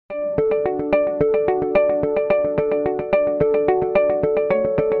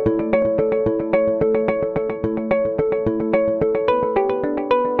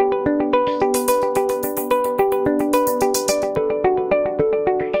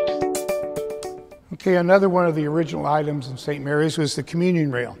Okay, another one of the original items in St. Mary's was the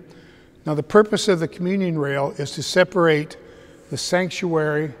communion rail. Now, the purpose of the communion rail is to separate the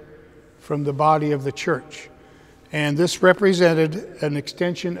sanctuary from the body of the church. And this represented an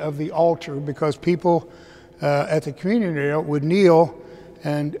extension of the altar because people at the communion rail would kneel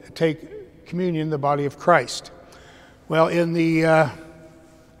and take communion, the body of Christ. Well, in the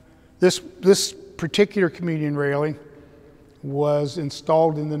this particular communion railing was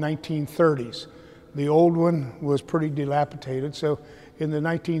installed in the 1930s. The old one was pretty dilapidated, so in the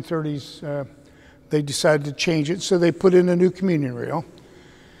 1930s they decided to change it, so they put in a new communion rail.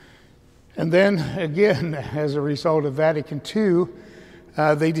 And then again, as a result of Vatican II,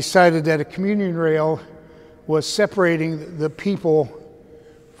 they decided that a communion rail was separating the people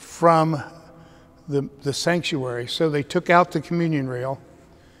from the sanctuary. So they took out the communion rail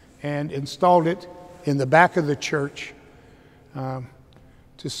and installed it in the back of the church to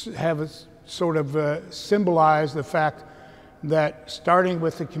have it sort of symbolize the fact that starting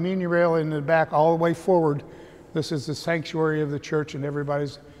with the communion rail in the back all the way forward, this is the sanctuary of the church and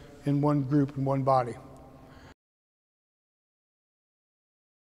everybody's in one group, in one body.